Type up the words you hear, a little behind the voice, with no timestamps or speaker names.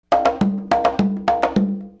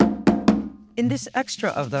In this extra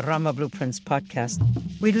of the RAMA Blueprints podcast,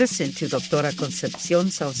 we listen to Doctora Concepcion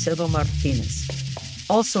Saucedo Martinez,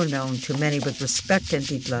 also known to many with respect and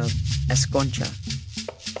deep love as Concha.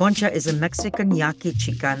 Concha is a Mexican Yaqui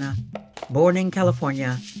Chicana, born in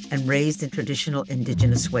California and raised in traditional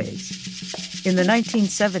indigenous ways. In the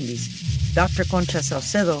 1970s, Dr. Concha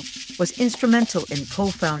Saucedo was instrumental in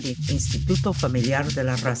co-founding Instituto Familiar de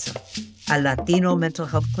la Raza, a Latino mental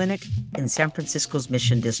health clinic in San Francisco's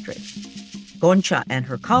Mission District. Concha and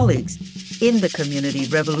her colleagues in the community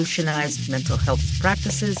revolutionized mental health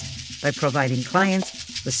practices by providing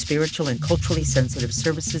clients with spiritual and culturally sensitive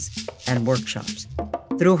services and workshops.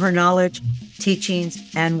 Through her knowledge, teachings,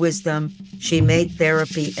 and wisdom, she made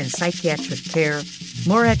therapy and psychiatric care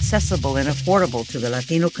more accessible and affordable to the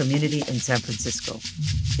Latino community in San Francisco.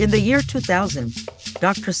 In the year 2000,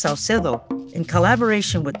 Dr. Saucedo, in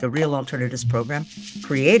collaboration with the Real Alternatives program,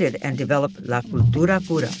 created and developed La Cultura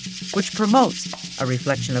Cura, which promotes a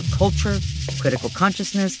reflection of culture, critical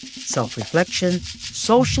consciousness, self-reflection,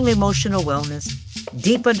 social-emotional wellness,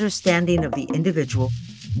 deep understanding of the individual,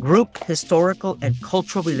 group, historical, and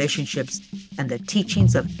cultural relationships, and the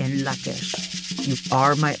teachings of En Lakesh, You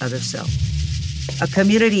Are My Other Self. A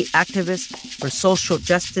community activist for social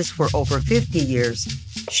justice for over 50 years,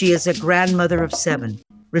 she is a grandmother of 7,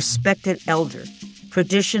 respected elder,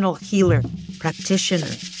 traditional healer, practitioner,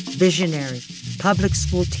 visionary, public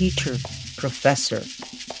school teacher, professor,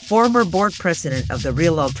 former board president of the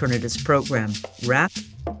Real Alternatives program, RAP,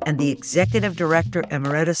 and the executive director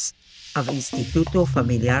emeritus of Instituto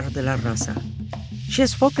Familiar de la Raza. She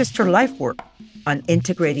has focused her life work on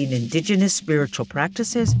integrating indigenous spiritual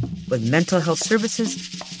practices with mental health services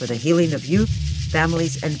for the healing of youth,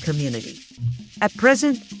 families, and community. At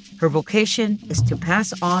present, her vocation is to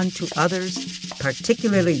pass on to others,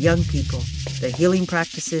 particularly young people, the healing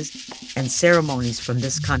practices and ceremonies from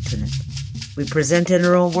this continent. We present in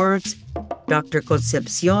her own words, Dr.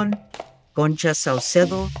 Concepcion Concha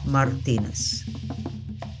Saucedo Martinez.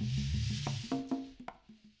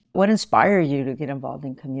 What inspired you to get involved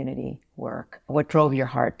in community work? What drove your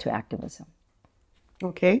heart to activism?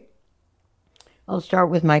 Okay. I'll start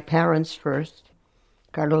with my parents first,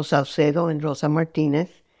 Carlos Saucedo and Rosa Martinez.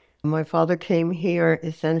 My father came here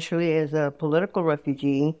essentially as a political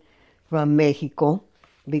refugee from Mexico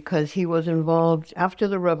because he was involved after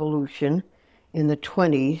the revolution in the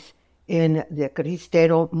 20s in the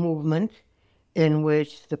Cristero movement, in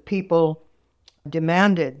which the people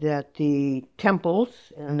demanded that the temples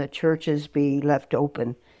and the churches be left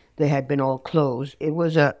open. They had been all closed. It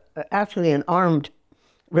was actually an armed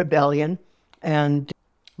rebellion, and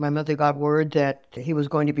my mother got word that he was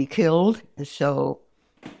going to be killed, so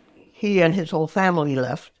he and his whole family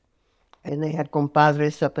left, and they had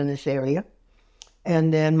compadres up in this area.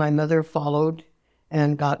 And then my mother followed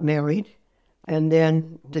and got married, and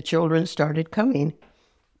then the children started coming.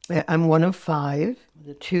 I'm one of 5.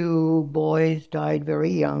 The 2 boys died very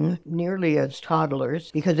young, nearly as toddlers,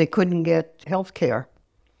 because they couldn't get health care.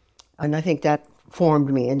 And I think that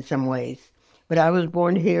formed me in some ways. But I was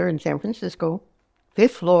born here in San Francisco, 5th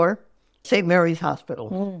floor, St. Mary's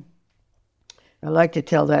Hospital. I like to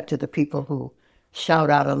tell that to the people who shout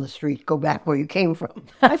out on the street, go back where you came from.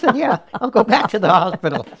 I said, yeah, I'll go back to the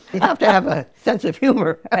hospital. You have to have a sense of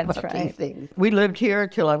humor about these things. We lived here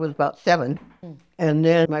till I was about 7. And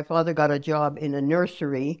then my father got a job in a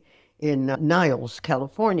nursery in Niles,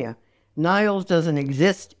 California. Niles doesn't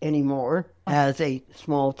exist anymore as a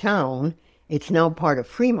small town. It's now part of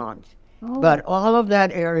Fremont. But all of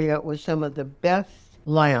that area was some of the best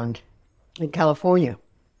land in California.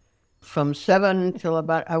 From 7 till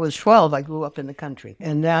about, I was 12, I grew up in the country.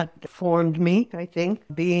 And that formed me, I think,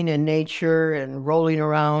 being in nature and rolling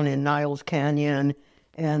around in Niles Canyon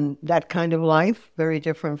and that kind of life, very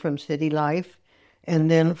different from city life. And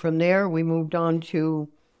then from there, we moved on to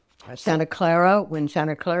Santa Clara, when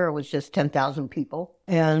Santa Clara was just 10,000 people.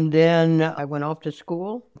 And then I went off to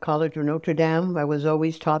school, College of Notre Dame. I was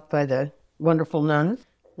always taught by the wonderful nuns.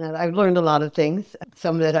 And I've learned a lot of things,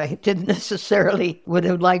 some that I didn't necessarily would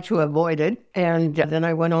have liked to have avoided. And then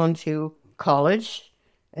I went on to college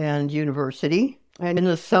and university. And in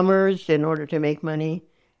the summers, in order to make money,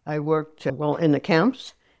 I worked, in the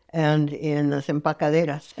camps and in the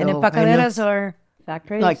empacaderas. And empacaderas are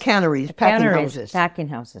factories? Like canneries, packing houses. Packing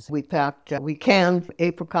houses. We packed, we canned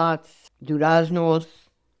apricots, duraznos,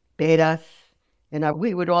 peras, and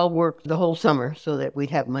we would all work the whole summer so that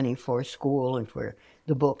we'd have money for school and for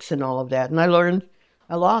the books and all of that. And I learned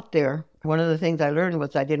a lot there. One of the things I learned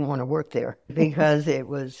was I didn't want to work there because it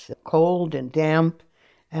was cold and damp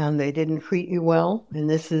and they didn't treat you well. And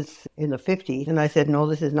this is in the 50s. And I said, no,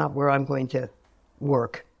 this is not where I'm going to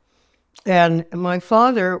work. And my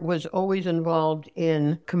father was always involved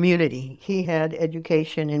in community. He had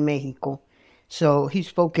education in Mexico, so he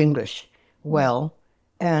spoke English well,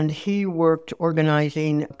 and he worked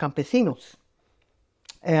organizing campesinos.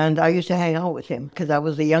 And I used to hang out with him because I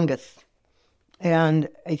was the youngest. And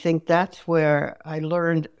I think that's where I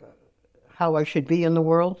learned how I should be in the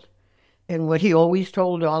world. And what he always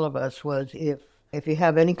told all of us was if you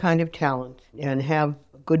have any kind of talent and have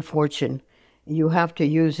good fortune, you have to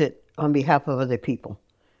use it on behalf of other people,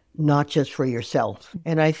 not just for yourself.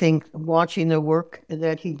 And I think watching the work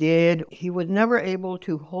that he did, he was never able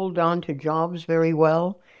to hold on to jobs very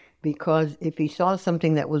well, because if he saw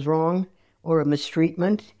something that was wrong or a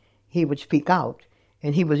mistreatment, he would speak out.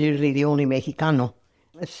 And he was usually the only Mexicano.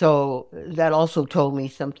 So that also told me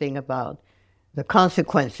something about the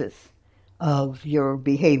consequences of your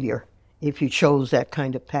behavior if you chose that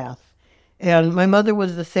kind of path. And my mother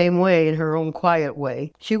was the same way in her own quiet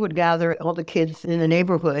way. She would gather all the kids in the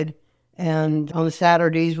neighborhood, and on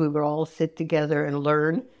Saturdays we would all sit together and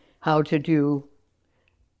learn how to do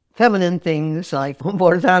feminine things like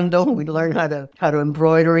bordando. We learn how to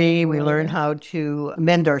embroidery. We learn how to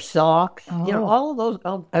mend our socks. You know, all of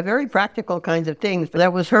those very practical kinds of things. But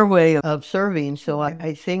that was her way of serving. So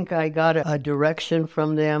I think I got a direction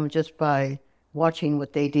from them just by watching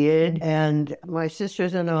what they did. And my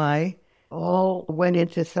sisters and I all went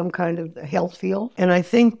into some kind of health field. And I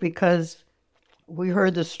think because we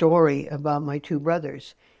heard the story about my two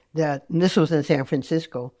brothers, and this was in San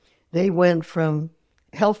Francisco, they went from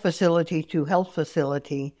health facility to health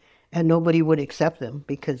facility, and nobody would accept them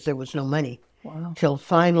because there was no money. Wow. Till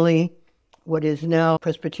finally, what is now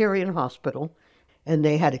Presbyterian Hospital, and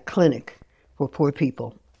they had a clinic for poor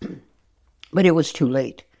people. But it was too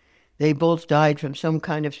late. They both died from some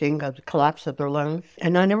kind of thing, of the collapse of their lungs.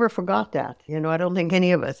 And I never forgot that. You know, I don't think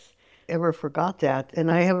any of us ever forgot that.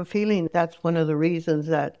 And I have a feeling that's one of the reasons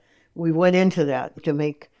that we went into that, to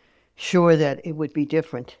make sure that it would be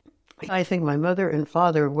different. I think my mother and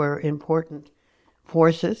father were important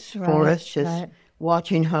forces for us, just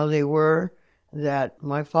watching how they were. That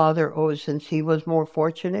my father, since he was more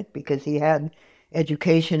fortunate because he had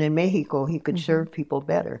education in Mexico, he could serve people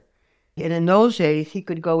better. And in those days, he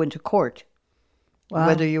could go into court,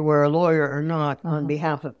 whether you were a lawyer or not, on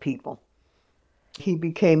behalf of people. He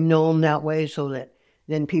became known that way, so that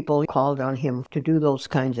then people called on him to do those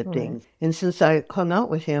kinds of things. And since I hung out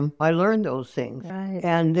with him, I learned those things.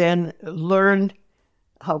 And then learned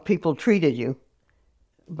how people treated you.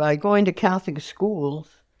 By going to Catholic schools,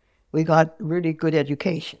 we got really good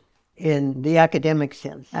education in the academic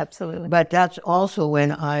sense. Absolutely. But that's also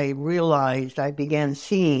when I realized, I began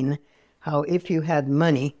seeing how if you had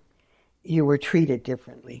money, you were treated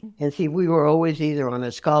differently. And see, we were always either on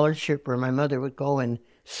a scholarship, or my mother would go and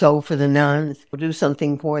sew for the nuns, or do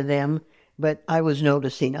something for them. But I was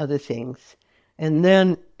noticing other things. And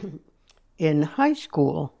then in high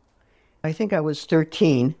school, I think I was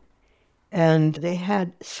 13, and they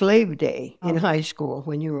had Slave Day in high school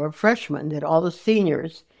when you were a freshman, that all the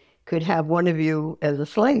seniors could have one of you as a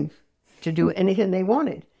slave to do anything they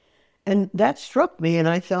wanted. And that struck me, and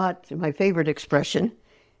I thought, my favorite expression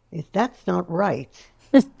is, that's not right.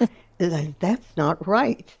 That's not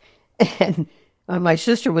right. And my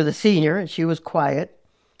sister was a senior, and she was quiet.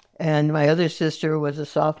 And my other sister was a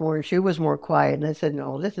sophomore, and she was more quiet. And I said,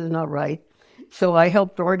 no, this is not right. So I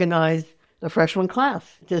helped organize the freshman class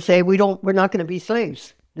to say, we're not going to be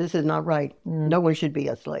slaves. This is not right. No one should be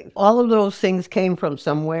a slave. All of those things came from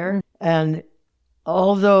somewhere. And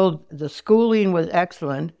although the schooling was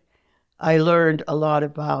excellent, I learned a lot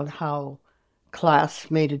about how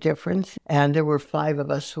class made a difference. And there were 5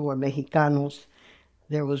 of us who were Mexicanos.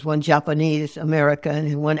 There was one Japanese American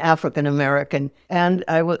and one African American. And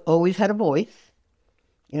I always had a voice,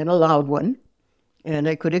 and a loud one, and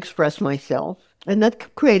I could express myself. And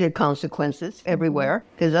that created consequences everywhere,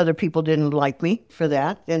 because other people didn't like me for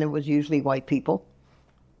that, and it was usually white people.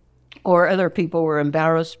 Or other people were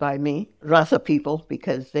embarrassed by me, Raza people,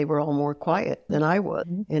 because they were all more quiet than I was.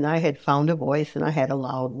 And I had found a voice, and I had a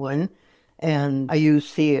loud one. And I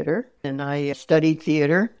used theater, and I studied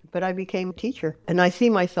theater, but I became a teacher. And I see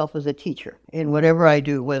myself as a teacher in whatever I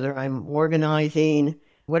do, whether I'm organizing,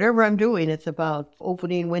 whatever I'm doing. It's about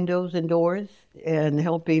opening windows and doors and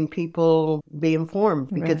helping people be informed,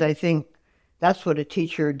 because I think that's what a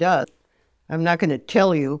teacher does. I'm not going to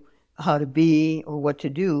tell you how to be or what to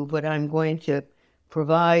do, but I'm going to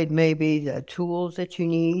provide maybe the tools that you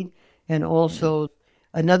need, and also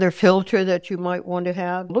another filter that you might want to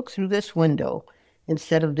have. Look through this window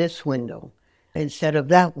instead of this window, instead of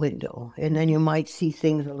that window, and then you might see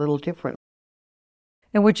things a little different.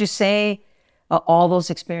 And would you say all those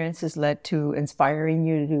experiences led to inspiring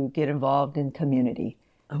you to get involved in community.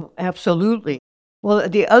 Oh, absolutely. Well,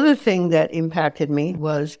 the other thing that impacted me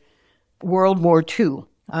was World War II.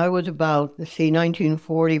 I was about,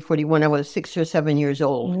 1940, 41. I was 6 or 7 years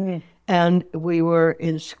old. Mm. And we were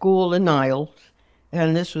in school in Niles.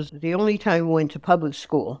 And this was the only time we went to public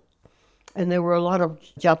school. And there were a lot of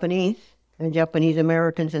Japanese and Japanese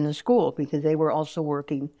Americans in the school because they were also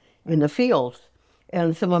working in the fields.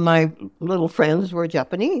 And some of my little friends were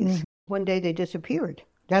Japanese. Mm. One day they disappeared.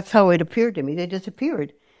 That's how it appeared to me. They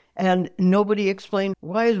disappeared. And nobody explained,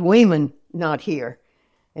 why is Wayman not here?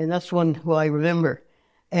 And that's one who I remember.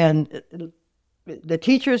 And the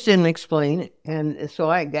teachers didn't explain. And so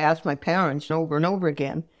I asked my parents over and over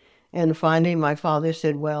again. And finally, my father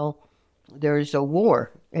said, well, there's a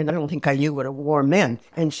war. And I don't think I knew what a war meant.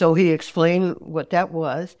 And so he explained what that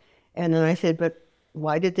was. And then I said, but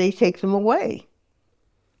why did they take them away?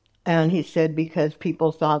 And he said, because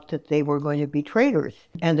people thought that they were going to be traitors.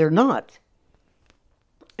 And they're not.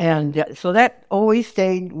 And so that always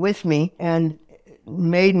stayed with me and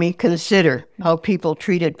made me consider how people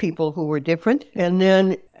treated people who were different. And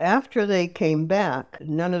then after they came back,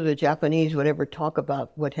 none of the Japanese would ever talk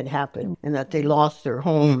about what had happened and that they lost their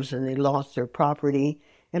homes and they lost their property.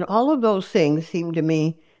 And all of those things seemed to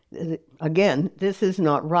me, again, this is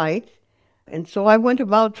not right. And so I went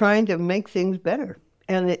about trying to make things better.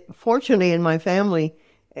 And fortunately in my family,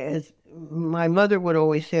 as my mother would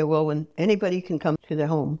always say, well, when anybody can come to the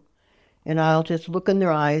home and I'll just look in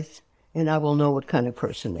their eyes and I will know what kind of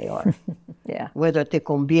person they are. Yeah. Whether te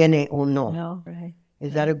conviene or no. No, right.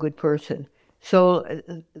 Is that a good person? So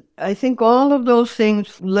I think all of those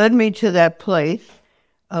things led me to that place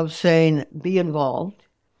of saying, be involved.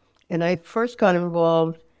 And I first got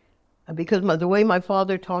involved because the way my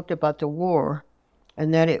father talked about the war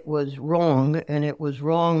and that it was wrong, and it was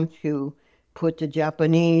wrong to put the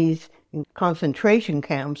Japanese in concentration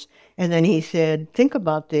camps. And then he said, think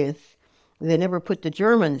about this. They never put the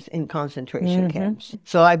Germans in concentration camps.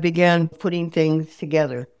 So I began putting things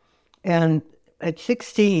together. And at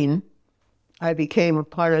 16, I became a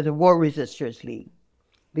part of the War Resisters League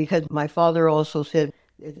because my father also said,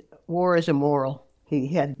 war is immoral. He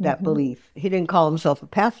had that belief. He didn't call himself a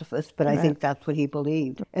pacifist, but I think that's what he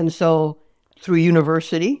believed. And so through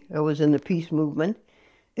university, I was in the peace movement.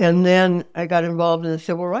 And then I got involved in the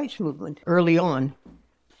civil rights movement early on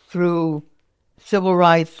through civil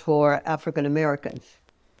rights for African Americans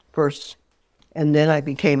first. And then I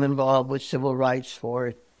became involved with civil rights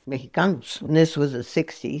for Mexicanos. And this was the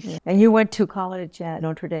 60s. And you went to college at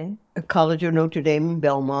Notre Dame? College of Notre Dame in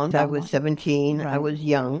Belmont. I was 17. Right. I was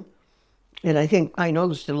young. And I think I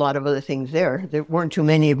noticed a lot of other things there. There weren't too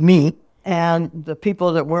many of me. And the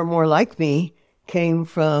people that were more like me came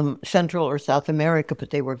from Central or South America, but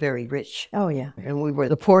they were very rich. Oh, yeah. And we were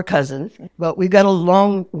the poor cousins. But we got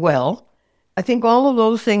along well. I think all of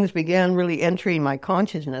those things began really entering my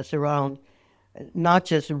consciousness around not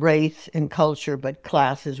just race and culture, but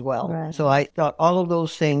class as well. Right. So I thought all of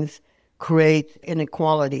those things create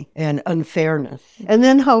inequality and unfairness. And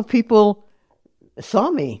then how people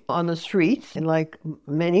saw me on the streets, and like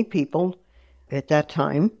many people at that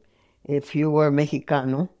time, if you were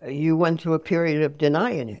Mexicano, you went through a period of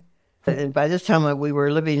denying it. And by this time, we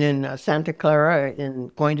were living in Santa Clara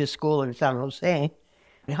and going to school in San Jose,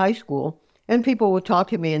 in high school, and people would talk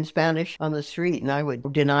to me in Spanish on the street, and I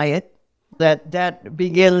would deny it. That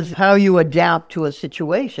begins how you adapt to a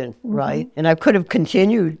situation, right? And I could have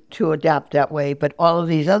continued to adapt that way, but all of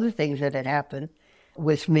these other things that had happened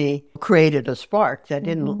with me created a spark that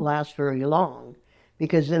didn't last very long.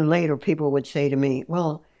 Because then later people would say to me,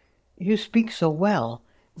 well, you speak so well.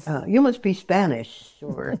 You must be Spanish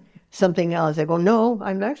or something else. I go, no,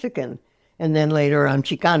 I'm Mexican. And then later I'm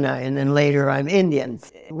Chicana, and then later I'm Indian.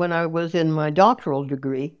 When I was in my doctoral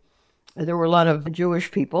degree, there were a lot of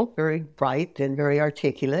Jewish people, very bright and very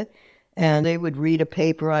articulate, and they would read a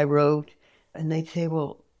paper I wrote, and they'd say,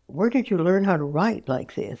 well, where did you learn how to write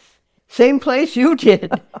like this? Same place you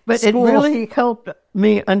did. But it really helped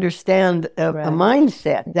me understand a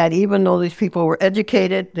mindset that even though these people were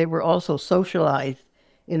educated, they were also socialized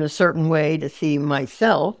in a certain way to see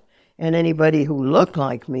myself and anybody who looked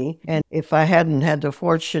like me. And if I hadn't had the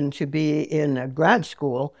fortune to be in a grad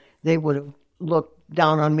school, they would have looked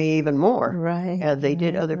down on me even more, as they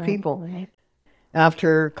did other people. Right.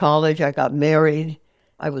 After college, I got married.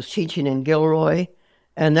 I was teaching in Gilroy,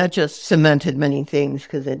 and that just cemented many things,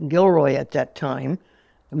 because in Gilroy at that time,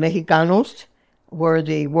 Mexicanos were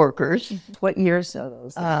the workers. What years are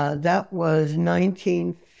those? That was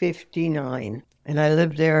 1959. And I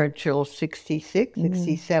lived there until 66,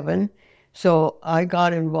 67. So I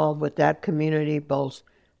got involved with that community, both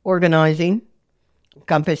organizing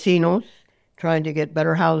campesinos, trying to get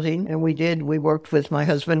better housing. And we did. We worked with, my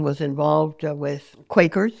husband was involved with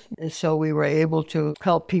Quakers. And so we were able to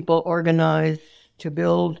help people organize, to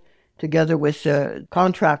build together with a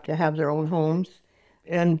contract to have their own homes.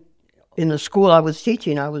 And in the school I was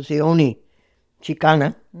teaching, I was the only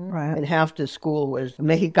Chicana, Right. and half the school was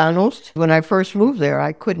Mexicanos. When I first moved there,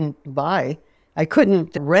 I couldn't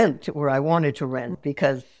rent where I wanted to rent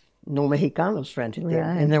because no Mexicanos rented there.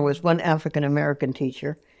 Right. And there was one African-American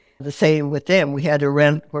teacher. The same with them. We had to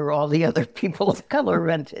rent where all the other people of color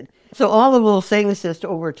rented. So all of those things just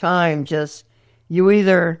over time, just you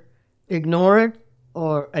either ignore it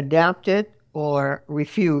or adapt it or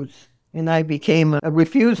refuse. And I became a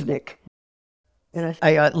refusenik. And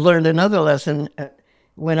I learned another lesson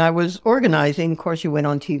when I was organizing. Of course, you went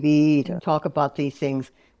on TV to talk about these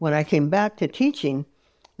things. When I came back to teaching,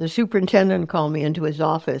 the superintendent called me into his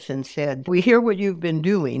office and said, "We hear what you've been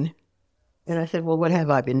doing." And I said, "Well, what have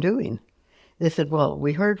I been doing?" They said, "Well,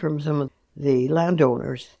 we heard from some of the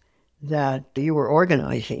landowners that you were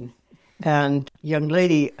organizing. And young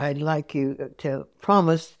lady, I'd like you to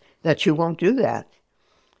promise that you won't do that."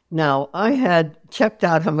 Now, I had checked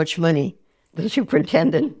out how much money the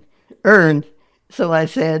superintendent earned. So I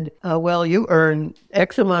said, well, you earn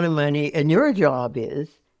X amount of money, and your job is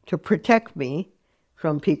to protect me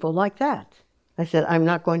from people like that. I said, I'm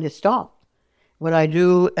not going to stop. What I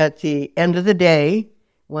do at the end of the day,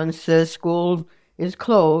 once the school is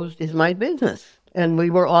closed, is my business. And we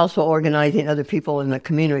were also organizing other people in the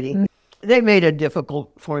community. They made it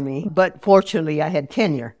difficult for me, but fortunately I had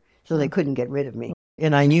tenure, so they couldn't get rid of me.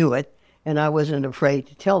 And I knew it. And I wasn't afraid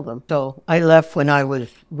to tell them. So I left when I was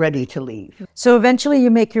ready to leave. So eventually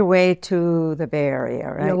you make your way to the Bay Area,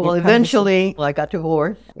 right? Yeah, well, eventually I got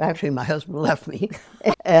divorced. Actually, my husband left me.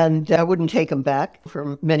 And I wouldn't take him back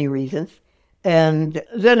for many reasons. And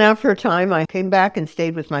then after a time, I came back and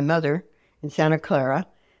stayed with my mother in Santa Clara.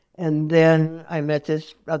 And then I met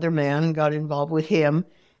this other man, got involved with him,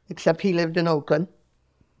 except he lived in Oakland.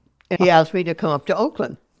 And he asked me to come up to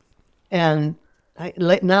Oakland. And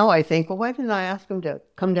now I think, well, why didn't I ask him to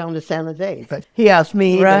come down to San Jose? But he asked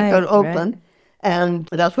me to go to Oakland. Right. And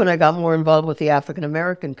that's when I got more involved with the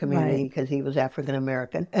African-American community because he was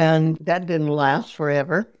African-American. And that didn't last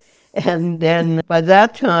forever. And then by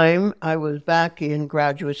that time, I was back in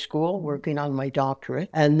graduate school working on my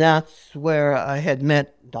doctorate. And that's where I had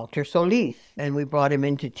met Dr. Solis. And we brought him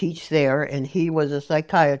in to teach there. And he was a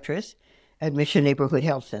psychiatrist at Mission Neighborhood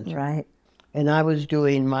Health Center. Right. And I was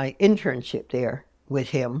doing my internship there with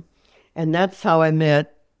him. And that's how I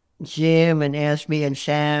met Jim and Esme and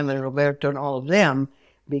Sam and Roberto and all of them,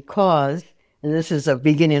 because, and this is the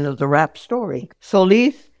beginning of the rap story,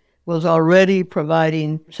 Solis was already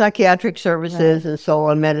providing psychiatric services and so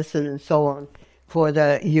on, medicine and so on, for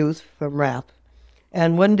the youth from rap.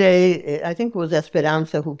 And one day, I think it was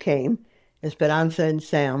Esperanza who came, Esperanza and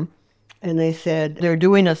Sam, and they said they're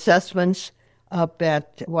doing assessments up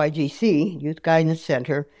at YGC, Youth Guidance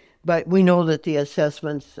Center, but we know that the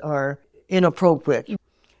assessments are inappropriate.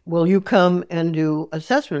 Will you come and do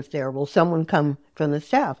assessments there? Will someone come from the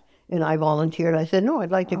staff? And I volunteered. I said, no,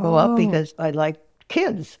 I'd like to go up because I like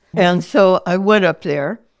kids. And so I went up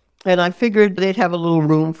there, and I figured they'd have a little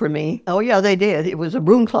room for me. Oh, yeah, they did. It was a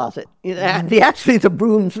broom closet. Actually, the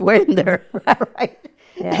brooms were in there, right?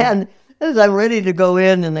 Yeah. And as I'm ready to go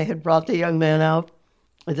in, and they had brought the young man out,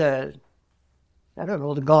 the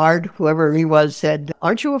guard, whoever he was, said,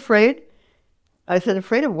 aren't you afraid? I said,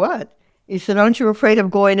 afraid of what? He said, aren't you afraid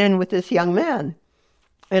of going in with this young man?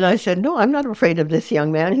 And I said, no, I'm not afraid of this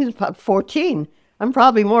young man. He's about 14. I'm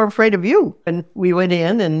probably more afraid of you. And we went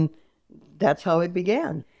in, and that's how it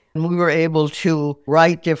began. And we were able to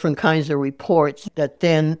write different kinds of reports that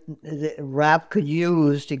then the RAP could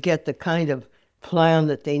use to get the kind of plan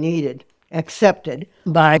that they needed accepted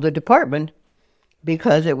by the department,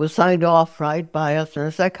 because it was signed off right by us and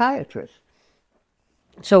a psychiatrist.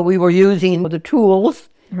 So we were using the tools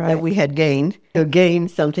that we had gained to gain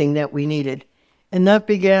something that we needed. And that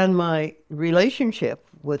began my relationship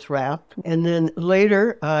with RAP. And then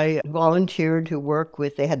later I volunteered to work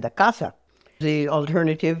with, they had the Casa, the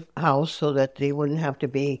alternative house, so that they wouldn't have to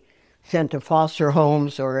be sent to foster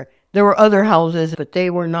homes, or there were other houses, but they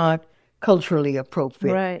were not culturally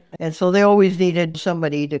appropriate. Right. And so they always needed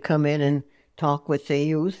somebody to come in and talk with the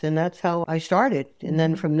youth, and that's how I started. And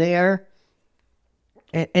then from there,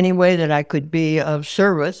 any way that I could be of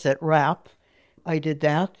service at RAP, I did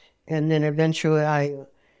that. And then eventually I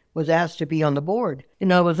was asked to be on the board.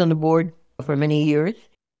 And I was on the board for many years.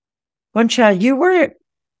 Concha, you were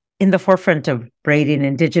in the forefront of braiding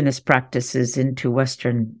indigenous practices into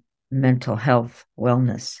Western mental health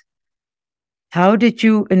wellness. How did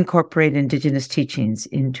you incorporate indigenous teachings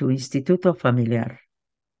into Instituto Familiar?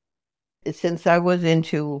 Since I was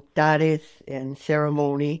into dares and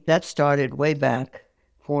ceremony, that started way back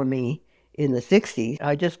for me in the 60s.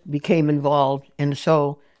 I just became involved. And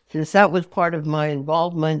so, since that was part of my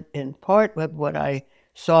involvement and part of what I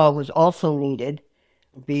saw was also needed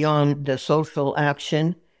beyond the social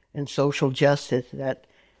action and social justice, that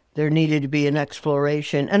there needed to be an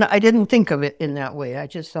exploration. And I didn't think of it in that way. I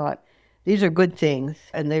just thought, these are good things,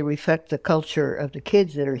 and they reflect the culture of the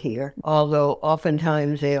kids that are here, although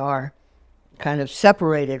oftentimes they are kind of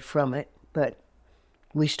separated from it. But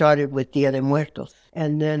we started with Dia de Muertos,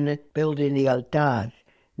 and then building the altar,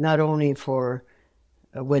 not only for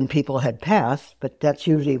when people had passed, but that's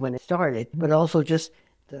usually when it started, but also just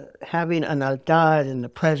having an altar and the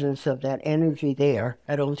presence of that energy there.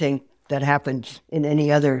 I don't think that happens in any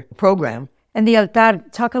other program. And the altar,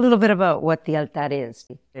 talk a little bit about what the altar is.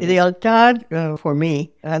 The altar, for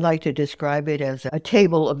me, I like to describe it as a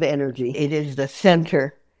table of energy. It is the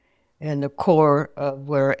center and the core of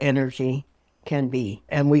where energy can be.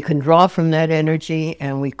 And we can draw from that energy,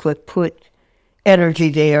 and we could put energy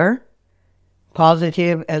there,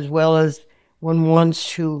 positive, as well as one wants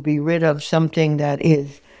to be rid of something that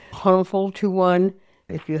is harmful to one.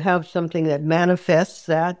 If you have something that manifests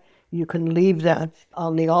that, you can leave that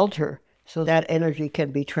on the altar so that energy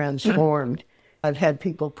can be transformed. I've had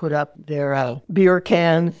people put up their beer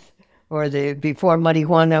cans, or before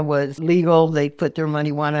marijuana was legal, they put their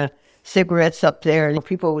marijuana cigarettes up there, and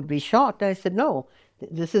people would be shocked. I said, no,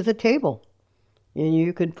 this is a table. And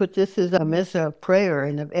you can put this as a messa of prayer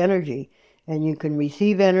and of energy, and you can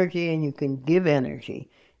receive energy and you can give energy.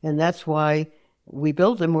 And that's why we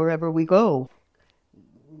build them wherever we go.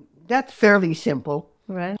 That's fairly simple.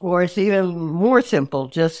 Right. Or it's even more simple,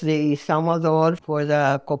 just the salvador for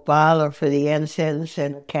the copal or for the incense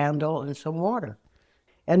and a candle and some water.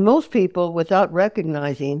 And most people, without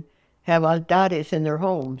recognizing, have altares in their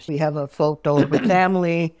homes. You have a photo of the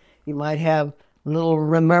family, you might have little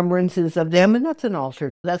remembrances of them, and that's an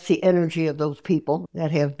altar. That's the energy of those people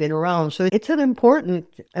that have been around. So it's an important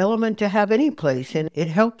element to have any place, and it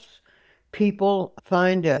helps people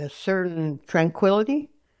find a certain tranquility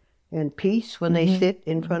and peace when they sit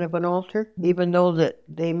in front of an altar, even though that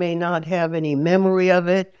they may not have any memory of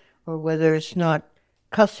it, or whether it's not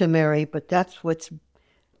customary, but that's what's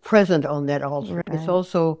present on that altar. Right. It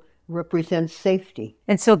also represents safety.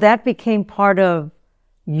 And so that became part of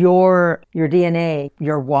your DNA,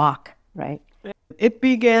 your walk, right? It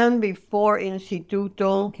began before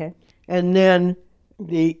Instituto, Okay. and then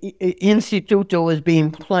the Instituto was being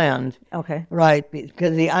planned. Okay. Right,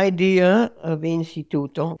 because the idea of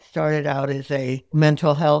Instituto started out as a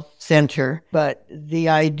mental health center, but the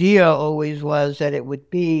idea always was that it would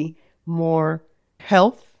be more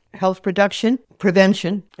health production,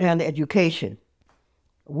 prevention, and education.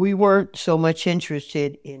 We weren't so much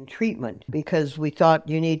interested in treatment because we thought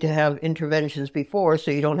you need to have interventions before so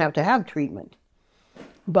you don't have to have treatment.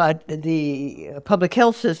 But the public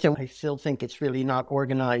health system, I still think it's really not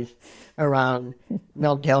organized around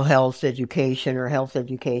mental health education or health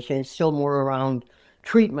education. It's still more around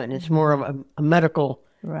treatment. It's more of a medical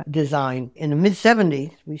design. In the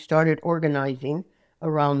mid-'70s, we started organizing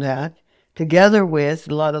around that together with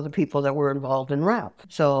a lot of the people that were involved in RAP.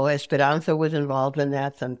 So Esperanza was involved in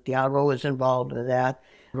that. Santiago was involved in that.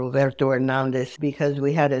 Roberto Hernandez, because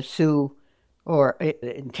we had to sue or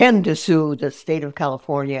intend to sue the state of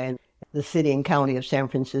California and the city and county of San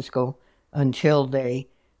Francisco until they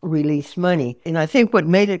released money. And I think what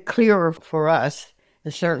made it clearer for us,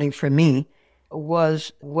 and certainly for me,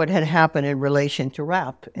 was what had happened in relation to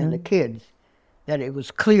RAP and the kids. That it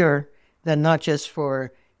was clear that not just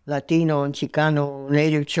for Latino and Chicano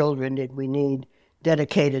Native children did we need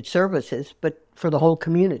dedicated services, but for the whole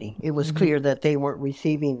community. It was clear that they weren't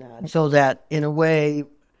receiving that. So that, in a way,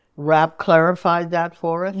 RAP clarified that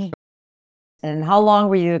for us. And how long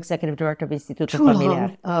were you executive director of Instituto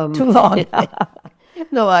Familiar? Too long.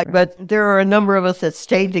 No, but there are a number of us that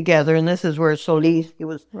stayed together, and this is where Solis, he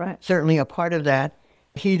was certainly a part of that.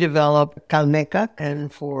 He developed Calmeca,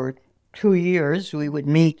 and for 2 years we would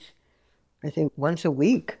meet, I think, once a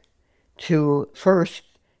week to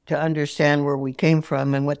understand where we came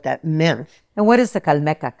from and what that meant. And what is the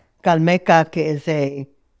Calmecac? Calmecac is a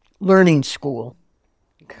learning school.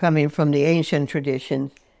 Coming from the ancient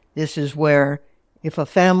traditions, this is where if a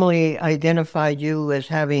family identified you as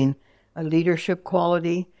having a leadership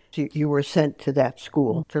quality, you were sent to that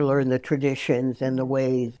school to learn the traditions and the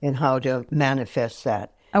ways and how to manifest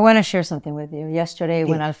that. I want to share something with you. Yesterday,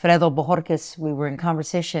 when Alfredo Bojorquez, we were in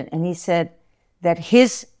conversation, and he said that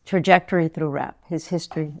his trajectory through rap, his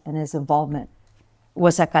history and his involvement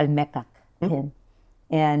was a calmecac to him.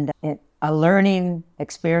 And a learning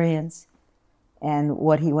experience and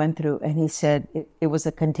what he went through. And he said it was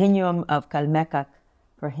a continuum of calmecac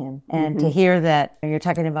for him. And to hear that you're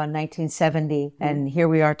talking about 1970, and here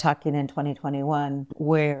we are talking in 2021,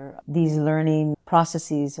 where these learning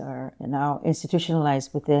processes are now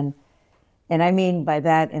institutionalized within, and I mean by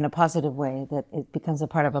that in a positive way, that it becomes a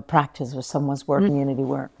part of a practice of someone's work, community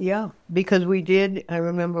work. Yeah, because I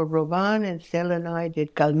remember Roban and Stella and I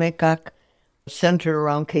did Calmecac centered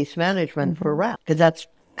around case management for rap, because that's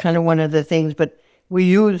kind of one of the things, but we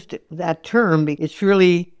used that term because it's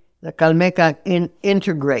really the Calmecac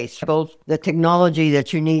integrates both the technology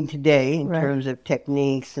that you need today in terms of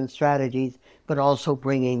techniques and strategies, but also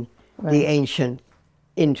bringing the ancient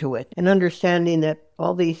into it and understanding that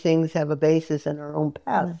all these things have a basis in our own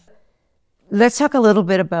past. Let's talk a little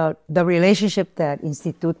bit about the relationship that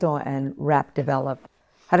Instituto and rap developed.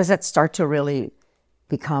 How does that start to really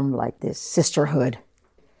become like this sisterhood?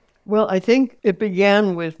 Well, I think it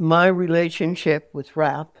began with my relationship with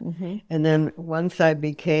rap. And then once I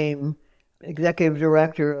became executive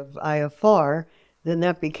director of IFR, then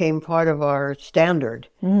that became part of our standard.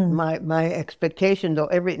 My expectation, though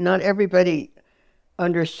not everybody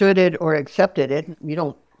understood it or accepted it. You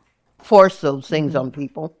don't force those things on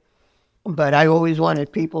people. But I always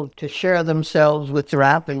wanted people to share themselves with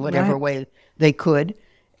rap in whatever way they could,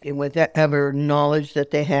 and with whatever knowledge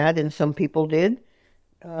that they had, and some people did.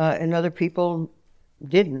 And other people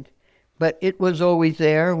didn't. But it was always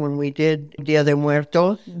there when we did Dia de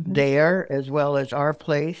Muertos there, as well as our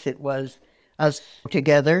place. It was us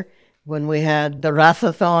together. When we had the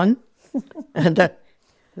Razathon, and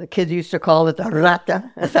the kids used to call it the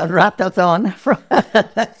Ratathon.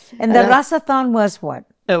 And the Razathon was what?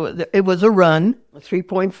 It was a run, a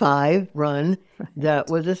 3.5 run that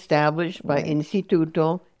was established by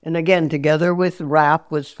Instituto. And again, together with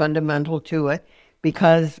rap was fundamental to it,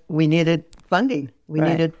 because we needed funding. We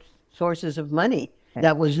needed sources of money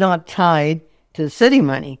that was not tied to city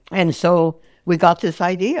money. And so we got this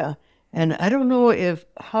idea. And I don't know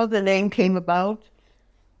how the name came about,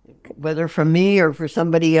 whether from me or for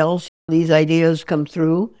somebody else. These ideas come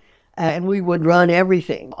through, and we would run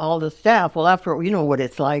everything, all the staff. Well, after all, you know what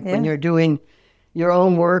it's like when you're doing your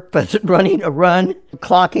own work, but running a run,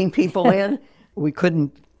 clocking people in. We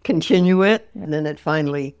couldn't continue it. And then it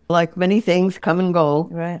finally, like many things, come and go.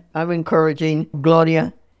 I'm encouraging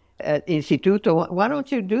Gloria at Instituto, why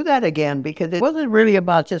don't you do that again? Because it wasn't really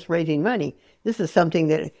about just raising money. This is something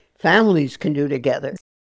that families can do together.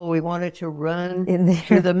 We wanted to run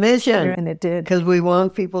through the mission. And it did. Because we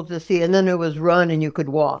want people to see. And then it was run and you could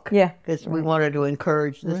walk. Yeah. Because we wanted to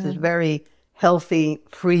encourage. This is very healthy,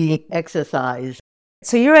 free exercise.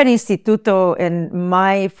 So you're at Instituto, and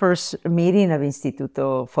my first meeting of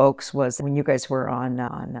Instituto folks was when you guys were on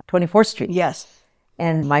 24th Street. Yes.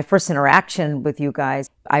 And my first interaction with you guys,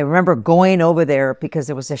 I remember going over there because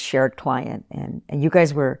it was a shared client, and you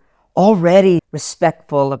guys were already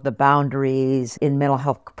respectful of the boundaries in mental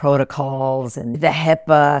health protocols and the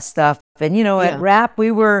HIPAA stuff. And, at RAP, we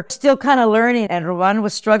were still kind of learning, and Roban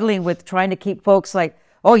was struggling with trying to keep folks like,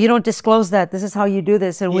 oh, you don't disclose that. This is how you do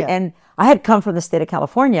this. And, and I had come from the state of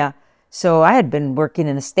California, so I had been working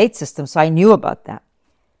in the state system, so I knew about that.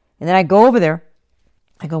 And then I go over there.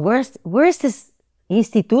 I go, where's this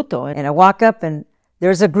Instituto? And I walk up, and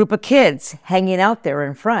there's a group of kids hanging out there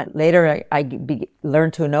in front. Later, I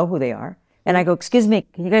learned to know who they are. And I go, excuse me,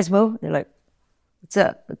 can you guys move? They're like, what's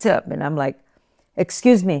up? What's up? And I'm like,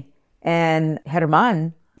 excuse me. And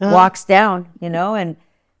Germán walks down, and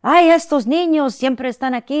ay, estos niños siempre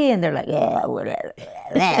están aquí. And they're like,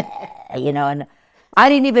 and I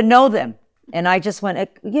didn't even know them. And I just went,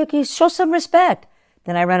 you show some respect.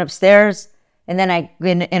 Then I ran upstairs, and then I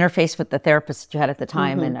interfaced with the therapist that you had at the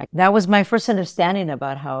time. And that was my first understanding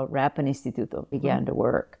about how RAP and Instituto began to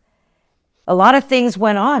work. A lot of things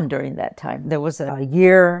went on during that time. There was a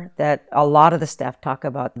year that a lot of the staff talk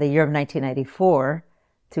about, the year of 1994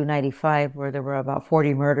 to 95, where there were about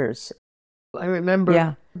 40 murders. I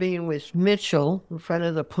remember being with Mitchell in front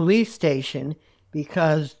of the police station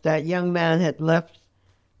because that young man had left.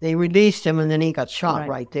 They released him, and then he got shot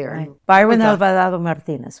right there. Right. Byron Alvarado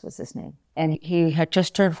Martinez was his name, and he had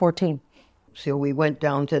just turned 14. So we went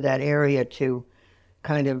down to that area to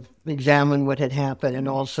kind of examine what had happened, and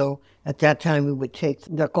also at that time we would take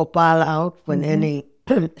the copal out when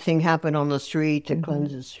anything happened on the street to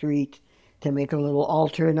cleanse the street, to make a little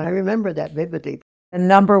altar, and I remember that vividly. A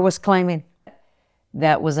number was claiming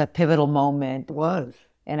that was a pivotal moment. It was.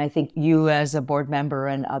 And I think you as a board member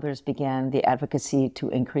and others began the advocacy to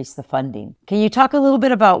increase the funding. Can you talk a little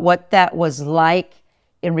bit about what that was like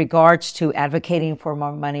in regards to advocating for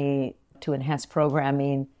more money to enhance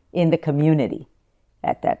programming in the community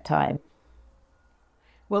at that time?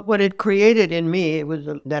 Well, what it created in me, it was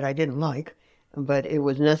that I didn't like, but it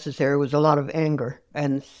was necessary, was a lot of anger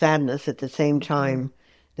and sadness at the same time,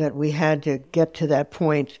 that we had to get to that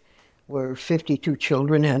point where 52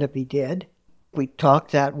 children had to be dead. We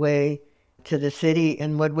talked that way to the city,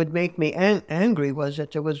 and what would make me angry was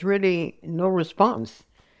that there was really no response,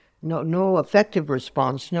 no effective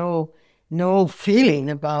response, no feeling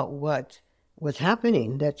about what was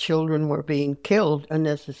happening, that children were being killed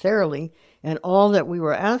unnecessarily, and all that we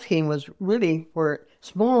were asking was really for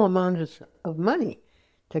small amounts of money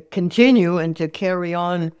to continue and to carry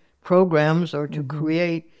on programs or to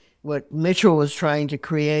create what Mitchell was trying to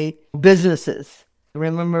create, businesses.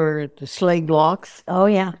 Remember the Slade Locks? Oh,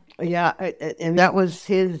 yeah. Yeah, and that was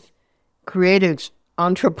his creative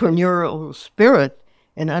entrepreneurial spirit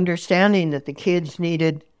and understanding that the kids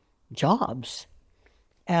needed jobs.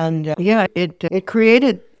 And it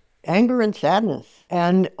created anger and sadness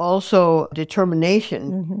and also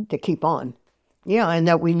determination to keep on. Yeah, and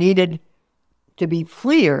that we needed to be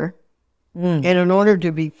freer. And in order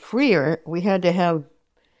to be freer, we had to have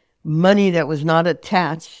money that was not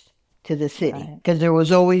attached to the city. Because there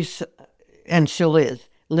was always, and still is,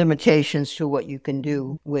 limitations to what you can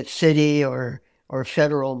do with city or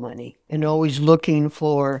federal money. And always looking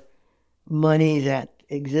for money that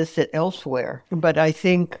existed elsewhere. But I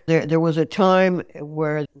think there was a time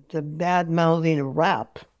where the bad-mouthing of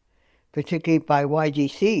rap, particularly by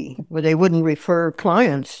YGC, where they wouldn't refer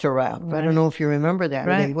clients to rap. I don't know if you remember that.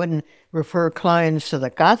 They wouldn't refer clients to the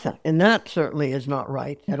casa. And that certainly is not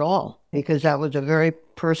right at all, because that was a very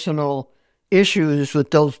personal issues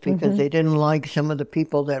with those, because they didn't like some of the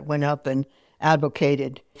people that went up and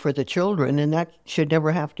advocated for the children, and that should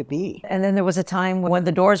never have to be. And then there was a time when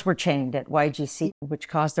the doors were chained at YGC, which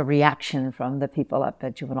caused a reaction from the people up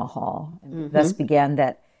at Juvenile Hall. And thus began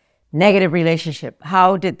that negative relationship.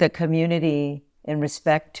 How did the community, in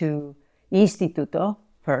respect to Instituto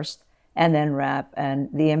first, and then RAP, and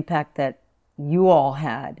the impact that you all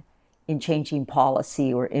had in changing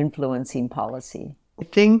policy or influencing policy? I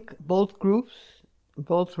think both groups,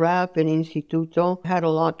 both RAP and Instituto, had a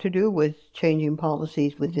lot to do with changing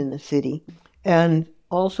policies within the city. And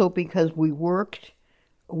also because we worked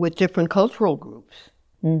with different cultural groups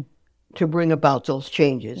to bring about those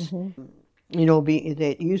changes. You know,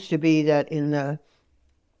 it used to be that in the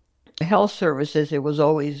health services, it was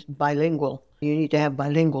always bilingual. You need to have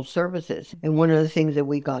bilingual services. And one of the things that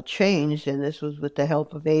we got changed, and this was with the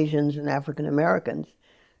help of Asians and African Americans,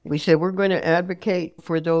 we said, we're going to advocate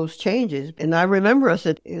for those changes. And I remember us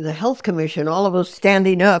at the Health Commission, all of us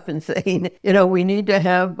standing up and saying, you know, we need to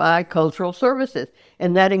have bicultural services.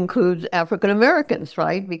 And that includes African Americans,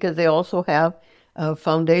 right? Because they also have a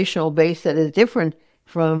foundational base that is different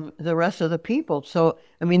from the rest of the people. So,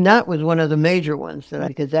 I mean, that was one of the major ones,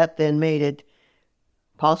 because that then made it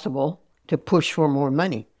possible to push for more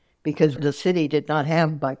money, because the city did not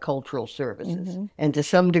have bicultural services. And to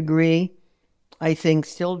some degree, I think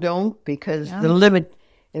still don't, because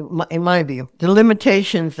in my view, the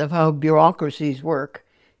limitations of how bureaucracies work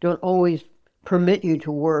don't always permit you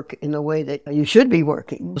to work in the way that you should be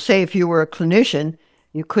working. Say if you were a clinician,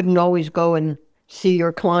 you couldn't always go and see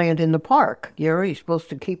your client in the park. You're supposed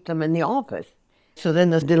to keep them in the office. So then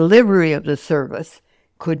the delivery of the service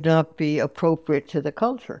could not be appropriate to the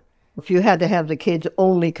culture. If you had to have the kids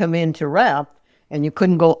only come in to RAP, and you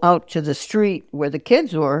couldn't go out to the street where the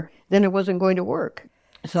kids were, then it wasn't going to work.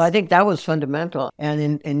 So I think that was fundamental.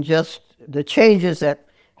 And in just the changes that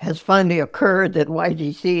has finally occurred, that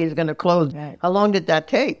YGC is going to close, how long did that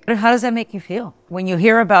take? How does that make you feel when you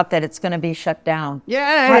hear about that it's going to be shut down?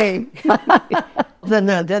 Yay!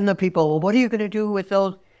 Then the people, well, what are you going to do with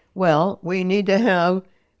those? Well, we need to have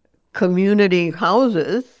community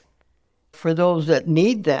houses for those that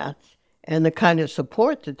need that, and the kind of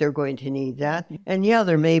support that they're going to need that. And yeah,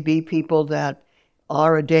 there may be people that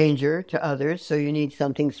are a danger to others, so you need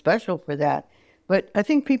something special for that. But I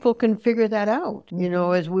think people can figure that out, you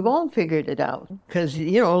know, as we've all figured it out. Because,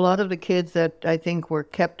 you know, a lot of the kids that I think were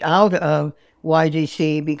kept out of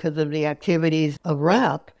YGC because of the activities of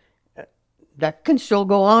RAP, that can still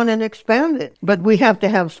go on and expand it. But we have to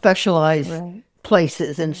have specialized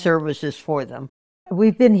places and services for them.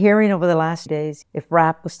 We've been hearing over the last days, if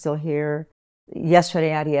RAP was still here.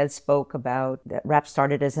 Yesterday, Ariel spoke about that RAP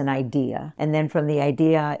started as an idea. And then from the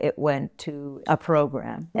idea, it went to a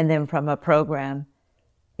program. And then from a program,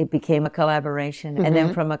 it became a collaboration. And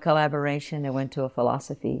then from a collaboration, it went to a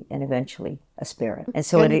philosophy and eventually a spirit. And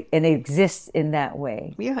so it exists in that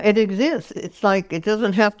way. Yeah, it exists. It's like it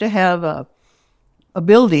doesn't have to have a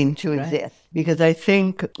building to exist. Because I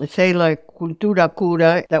think, say like Cultura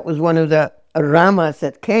Cura, that was one of the RAMAs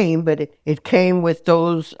that came, but it came with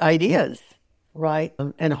those ideas, right?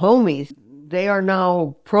 And homies, they are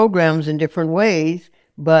now programs in different ways,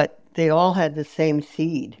 but they all had the same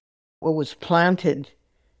seed. What was planted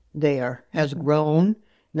there has grown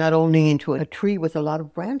not only into a tree with a lot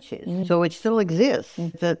of branches. So it still exists.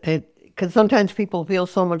 Because sometimes people feel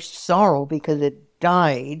so much sorrow because it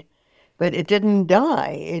died, but it didn't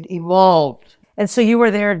die. It evolved. And so you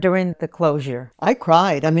were there during the closure. I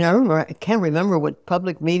cried. I mean, I can't remember what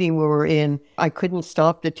public meeting we were in. I couldn't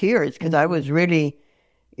stop the tears because I was really,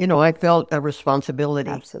 I felt a responsibility.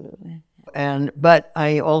 Absolutely. But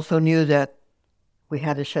I also knew that we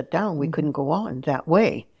had to shut down. We couldn't go on that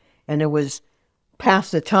way. And it was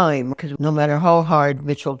past the time, because no matter how hard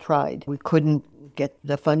Mitchell tried, we couldn't get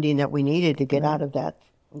the funding that we needed to get out of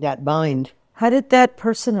that bind. How did that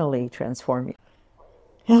personally transform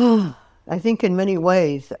you? I think in many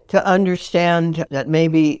ways, to understand that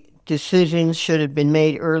maybe decisions should have been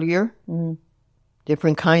made earlier,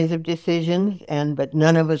 different kinds of decisions, but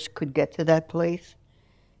none of us could get to that place.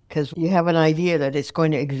 Because you have an idea that it's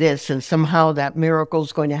going to exist and somehow that miracle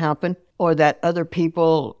is going to happen, or that other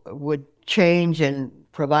people would change and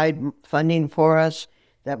provide funding for us,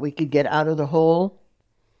 that we could get out of the hole.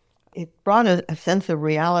 It brought a sense of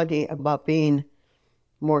reality about being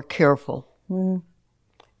more careful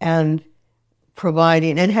and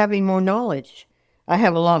providing and having more knowledge. I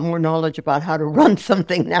have a lot more knowledge about how to run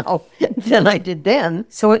something now than I did then.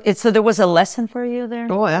 So there was a lesson for you there?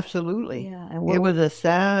 Oh, absolutely. Yeah. It was a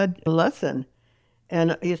sad lesson.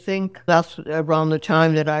 And you think that's around the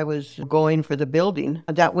time that I was going for the building.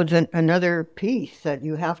 That was another piece, that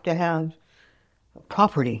you have to have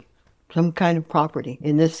property, some kind of property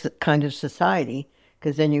in this kind of society,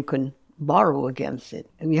 because then you can borrow against it.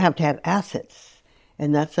 And you have to have assets.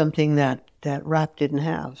 And that's something that RAP didn't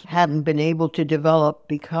have, hadn't been able to develop,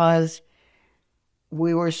 because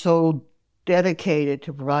we were so dedicated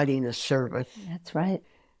to providing a service. That's right.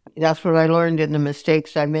 That's what I learned in the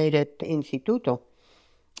mistakes I made at Instituto,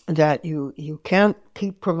 that you can't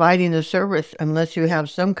keep providing the service unless you have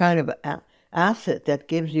some kind of asset that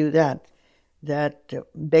gives you that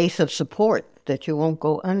base of support, that you won't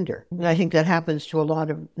go under. And I think that happens to a lot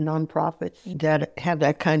of nonprofits that have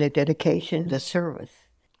that kind of dedication to service.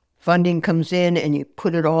 Funding comes in and you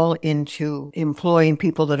put it all into employing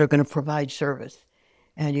people that are going to provide service.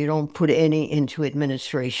 And you don't put any into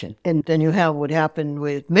administration. And then you have what happened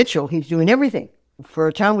with Mitchell. He's doing everything. For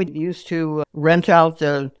a time, we used to rent out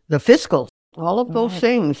the fiscal, all of those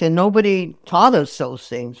things. And nobody taught us those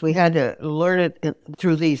things. We had to learn it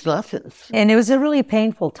through these lessons. And it was a really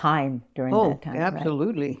painful time during that time. Oh,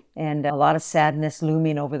 absolutely. Right? And a lot of sadness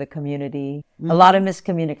looming over the community, a lot of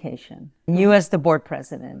miscommunication. And you as the board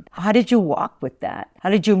president, how did you walk with that? How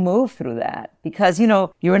did you move through that? Because,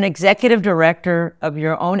 you're an executive director of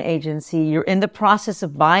your own agency. You're in the process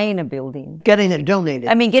of buying a building. Getting it donated.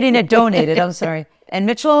 I'm sorry. And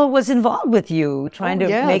Mitchell was involved with you, trying to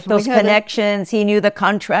make those connections. He knew the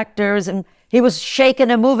contractors, and he was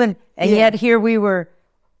shaking and moving. And yet here we were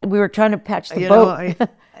trying to patch the boat.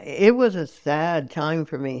 It was a sad time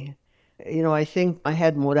for me. I think I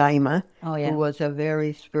had Moraima, who was a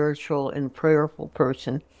very spiritual and prayerful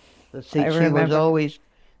person. She was always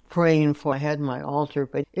praying for. I had my altar,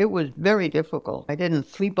 but it was very difficult. I didn't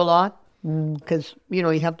sleep a lot because, you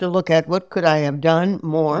have to look at what could I have done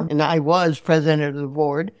more. And I was president of the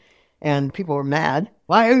board, and people were mad.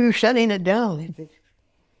 Why are you shutting it down?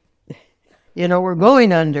 We're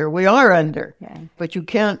going under. We are under. Yeah. But you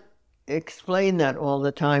can't explain that all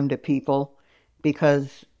the time to people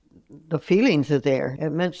because the feelings are there. It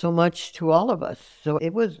meant so much to all of us. So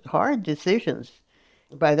it was hard decisions.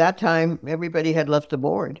 By that time, everybody had left the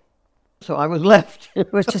board. So I was left.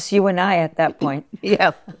 It was just you and I at that point.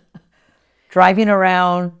 Yeah. Driving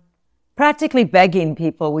around, practically begging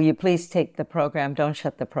people, will you please take the program? Don't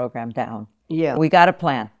shut the program down. Yeah. We got a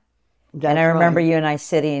plan. That's and I remember right. you and I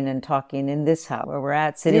sitting and talking in this house where we're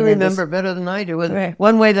at. You remember better than I do. Right.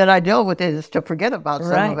 One way that I dealt with it is to forget about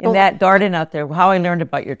some of it. In that garden out there, how I learned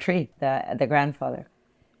about your tree, the grandfather.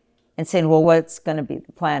 And saying, well, what's going to be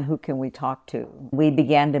the plan? Who can we talk to? We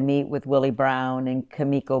began to meet with Willie Brown and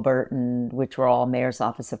Kamiko Burton, which were all Mayor's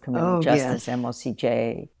Office of Criminal Justice,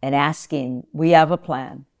 MOCJ, and asking, we have a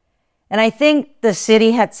plan. And I think the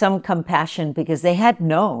city had some compassion because they had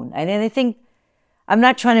known. And I think I'm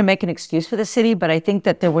not trying to make an excuse for the city, but I think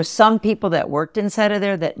that there were some people that worked inside of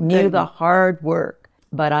there that knew the hard work.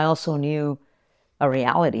 But I also knew a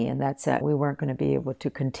reality, and that's that we weren't going to be able to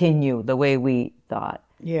continue the way we thought.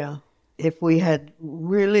 Yeah. If we had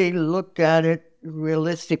really looked at it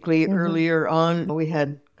realistically earlier on, we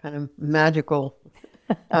had kind of magical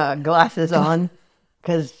glasses on,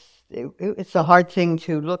 because it's a hard thing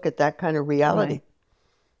to look at that kind of reality. Right.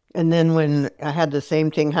 And then when I had the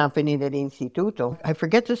same thing happening at Instituto, I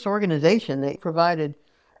forget this organization, they provided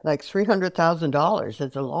like $300,000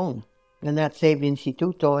 as a loan, and that saved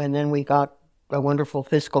Instituto. And then we got a wonderful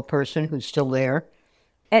fiscal person who's still there.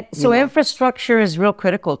 And so infrastructure is real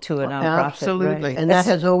critical to a nonprofit. Absolutely. Right? And that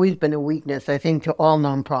has always been a weakness, I think, to all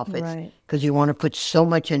nonprofits, because you want to put so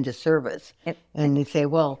much into service. And you say,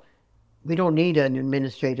 well, we don't need an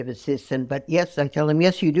administrative assistant. But yes, I tell them,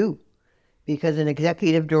 yes, you do. Because an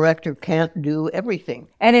executive director can't do everything.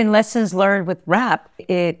 And in lessons learned with RAP,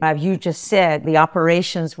 as you just said, the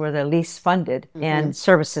operations were the least funded and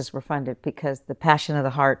services were funded because the passion of the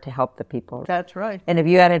heart to help the people. That's right. And if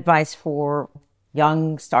you had advice for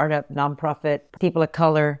young startup, nonprofit, people of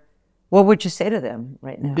color, what would you say to them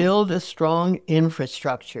right now? Build a strong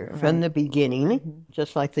infrastructure from the beginning,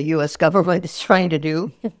 just like the U.S. government is trying to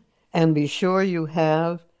do, and be sure you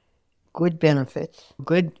have good benefits,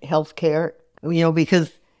 good health care,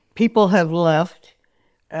 because people have left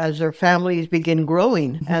as their families begin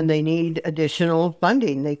growing and they need additional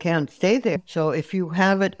funding. They can't stay there. So if you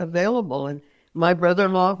have it available, and my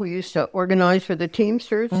brother-in-law who used to organize for the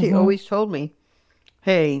Teamsters, he always told me,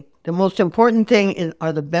 hey, the most important thing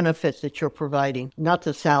are the benefits that you're providing, not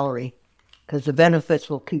the salary, because the benefits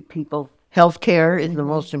will keep people. Health care is the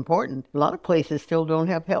most important. A lot of places still don't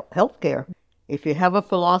have health care. If you have a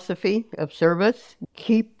philosophy of service,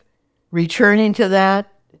 keep returning to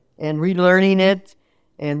that and relearning it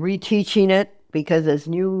and reteaching it, because as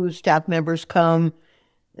new staff members come,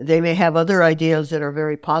 they may have other ideas that are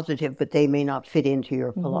very positive, but they may not fit into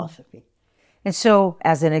your philosophy. And so,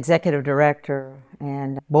 as an executive director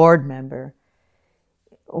and board member,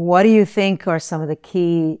 what do you think are some of the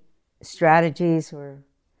key strategies or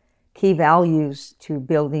key values to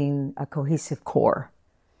building a cohesive core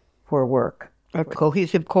for work? A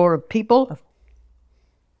cohesive core of people,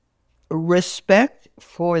 respect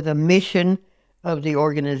for the mission of the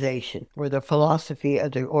organization or the philosophy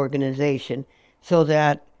of the organization, so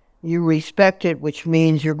that you respect it, which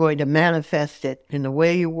means you're going to manifest it in the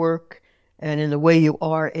way you work and in the way you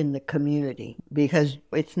are in the community. Because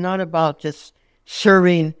it's not about just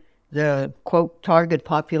serving the, quote, target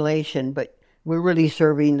population, but we're really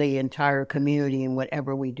serving the entire community in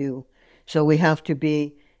whatever we do. So we have to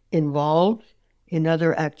be involved in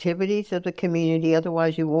other activities of the community,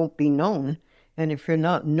 otherwise you won't be known. And if you're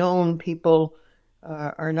not known, people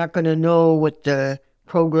are not going to know what the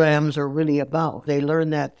programs are really about. They learn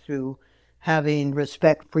that through having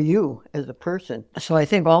respect for you as a person. So I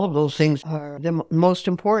think all of those things are the most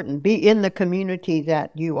important. Be in the community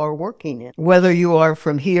that you are working in, whether you are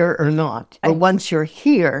from here or not. But once you're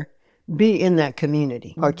here, be in that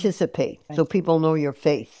community, participate, so people know your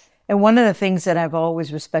face. And one of the things that I've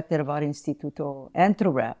always respected about Instituto and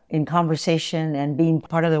through RAP in conversation and being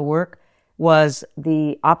part of the work was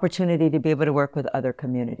the opportunity to be able to work with other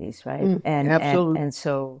communities, right? Absolutely. And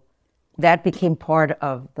so that became part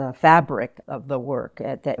of the fabric of the work.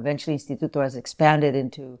 That eventually Instituto has expanded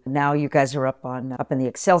into, now you guys are up in the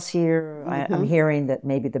Excelsior. I'm hearing that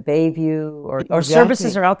maybe the Bayview or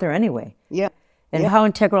services are out there anyway. Yeah. And how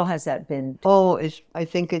integral has that been? I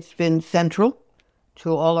think it's been central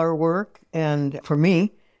to all our work. And for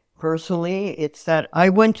me, personally, it's that I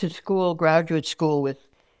went to school, graduate school, with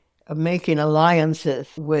making alliances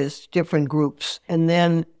with different groups. And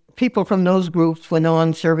then people from those groups went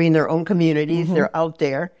on serving their own communities. They're out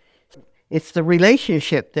there. It's the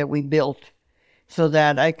relationship that we built so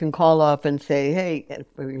that I can call up and say, hey,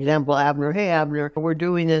 for example, Abner, hey, Abner, we're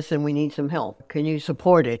doing this and we need some help. Can you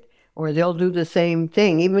support it? Or they'll do the same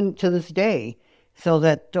thing, even to this day. So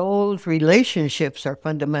that those relationships are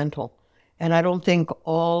fundamental. And I don't think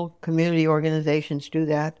all community organizations do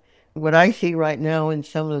that. What I see right now in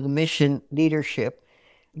some of the mission leadership,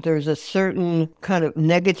 there's a certain kind of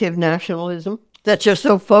negative nationalism that you're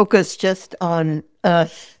so focused just on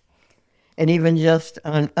us, and even just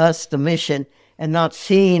on us, the mission, and not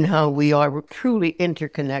seeing how we are truly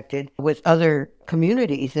interconnected with other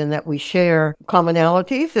communities and that we share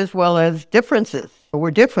commonalities as well as differences.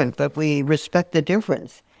 We're different, but we respect the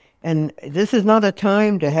difference. And this is not a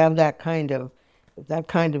time to have that kind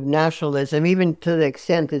of nationalism, even to the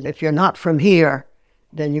extent that if you're not from here,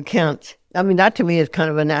 then you can't. I mean, that to me is kind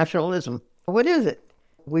of a nationalism. What is it?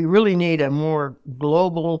 We really need a more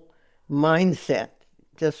global mindset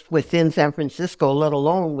just within San Francisco, let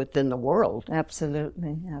alone within the world.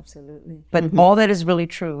 Absolutely, absolutely. But all that is really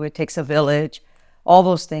true. It takes a village, all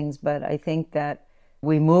those things. But I think that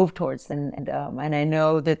we move towards them. And I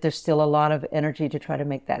know that there's still a lot of energy to try to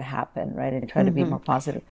make that happen, right? And try to be more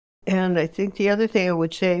positive. And I think the other thing I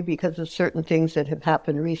would say, because of certain things that have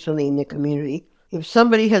happened recently in the community, if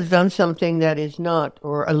somebody has done something that is not,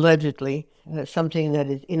 or allegedly, something that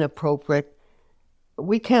is inappropriate,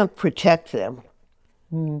 we can't protect them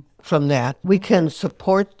from that. We can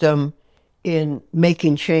support them in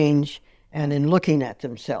making change and in looking at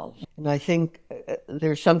themselves. And I think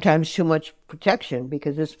there's sometimes too much protection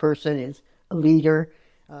because this person is a leader.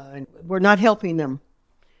 And we're not helping them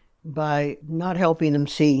by not helping them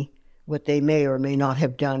see what they may or may not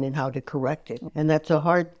have done and how to correct it. And that's a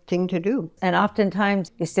hard thing to do. And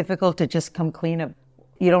oftentimes it's difficult to just come clean up.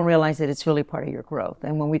 You don't realize that it's really part of your growth.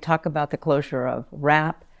 And when we talk about the closure of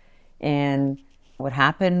RAP and what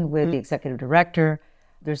happened with the executive director,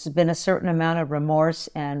 there's been a certain amount of remorse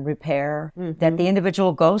and repair that the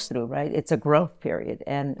individual goes through, right? It's a growth period.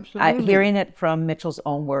 And hearing it from Mitchell's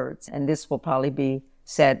own words, and this will probably be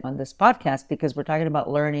said on this podcast because we're talking about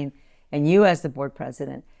learning, and you as the board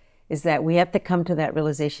president, is that we have to come to that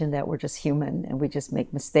realization that we're just human and we just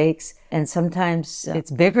make mistakes. And sometimes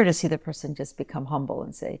it's bigger to see the person just become humble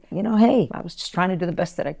and say, hey, I was just trying to do the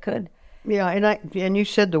best that I could. Yeah, and you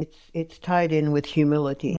said that it's tied in with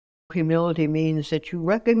humility. Humility means that you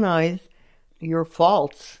recognize your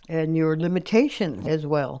faults and your limitations as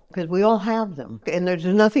well, because we all have them. And there's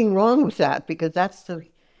nothing wrong with that, because that's the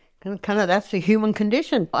that's the human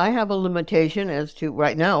condition. I have a limitation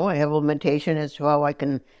right now, I have a limitation as to how I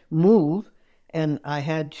can move, and I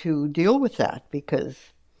had to deal with that because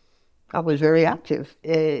I was very active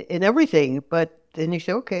in everything. But then you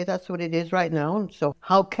say, okay, that's what it is right now. And so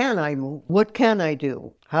how can I move? What can I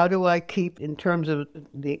do? How do I keep, in terms of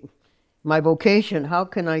my vocation, how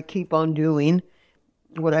can I keep on doing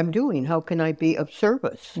what I'm doing? How can I be of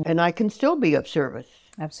service? And I can still be of service.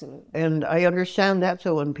 Absolutely. And I understand that.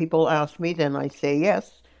 So when people ask me, then I say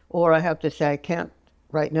yes. Or I have to say I can't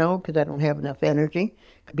right now because I don't have enough energy,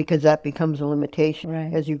 because that becomes a limitation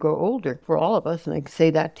as you grow older for all of us. And I say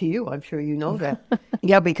that to you. I'm sure you know that.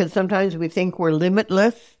 Yeah, because sometimes we think we're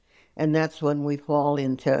limitless, and that's when we fall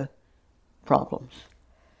into problems.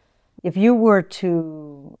 If you were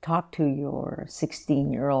to talk to your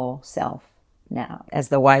 16-year-old self now, as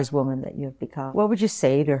the wise woman that you have become, what would you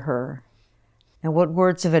say to her? And what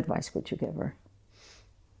words of advice would you give her?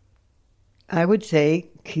 I would say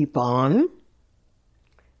keep on,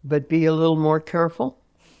 but be a little more careful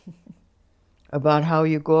about how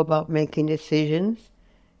you go about making decisions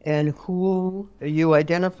and who you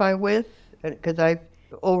identify with. Because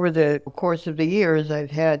over the course of the years, I've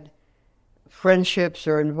had friendships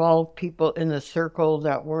or involved people in the circle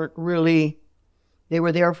that weren't really, they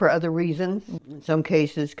were there for other reasons. In some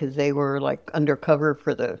cases, because they were like undercover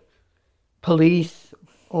for the police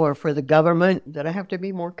or for the government, that I have to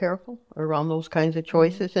be more careful around those kinds of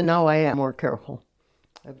choices. And now I am more careful.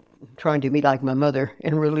 I'm trying to be like my mother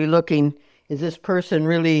and really looking, is this person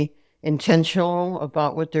really intentional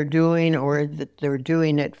about what they're doing, or is it they're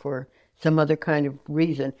doing it for some other kind of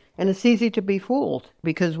reason? And it's easy to be fooled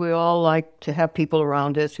because we all like to have people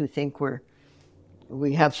around us who think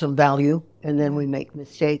we have some value, and then we make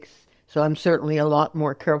mistakes. So I'm certainly a lot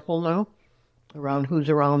more careful now around who's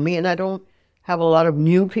around me, and I don't have a lot of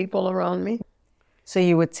new people around me. So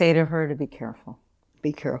you would say to her to be careful.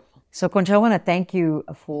 Be careful. So Concha, I want to thank you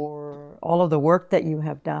for all of the work that you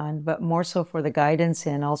have done, but more so for the guidance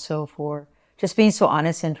and also for just being so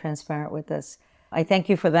honest and transparent with us. I thank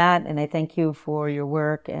you for that, and I thank you for your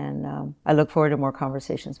work, and I look forward to more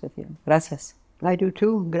conversations with you. Gracias. I do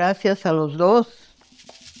too. Gracias a los dos.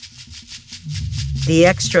 The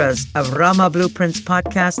extras of RAMA Blueprints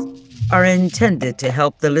podcast are intended to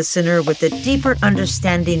help the listener with a deeper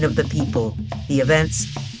understanding of the people, the events,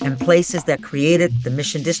 and places that created the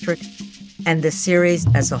Mission District and the series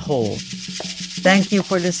as a whole. Thank you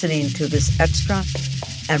for listening to this extra,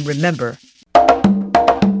 and remember,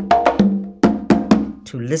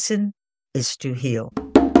 to listen is to heal.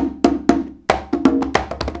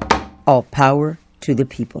 All power to the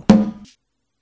people.